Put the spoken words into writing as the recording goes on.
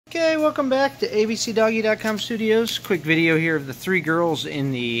Okay, welcome back to abcdoggy.com studios. Quick video here of the three girls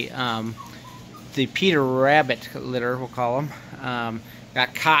in the Peter Rabbit litter, we'll call them.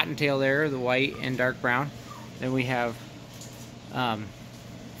 Got Cottontail there, the white and dark brown. Then we have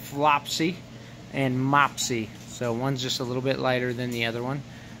Flopsy and Mopsy. So one's just a little bit lighter than the other one.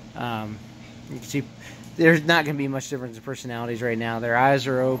 You can see there's not going to be much difference in personalities right now. Their eyes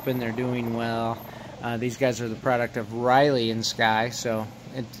are open, they're doing well. These guys are the product of Riley and Sky, so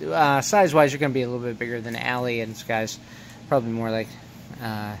size-wise, you're going to be a little bit bigger than Allie and Sky's. Probably more like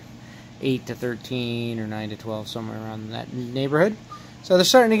 8 to 13 or 9 to 12, somewhere around that neighborhood. So they're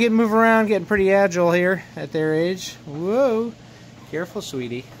starting to move around, getting pretty agile here at their age. Whoa! Careful,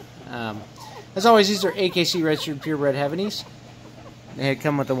 sweetie. As always, these are AKC registered purebred Heavenlies. They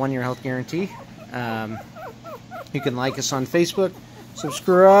come with a 1-year health guarantee. You can like us on Facebook,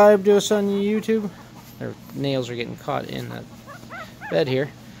 subscribe to us on YouTube. Their nails are getting caught in the bed here.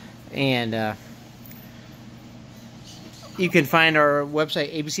 And you can find our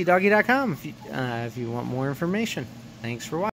website, abcdoggy.com, if you want more information. Thanks for watching.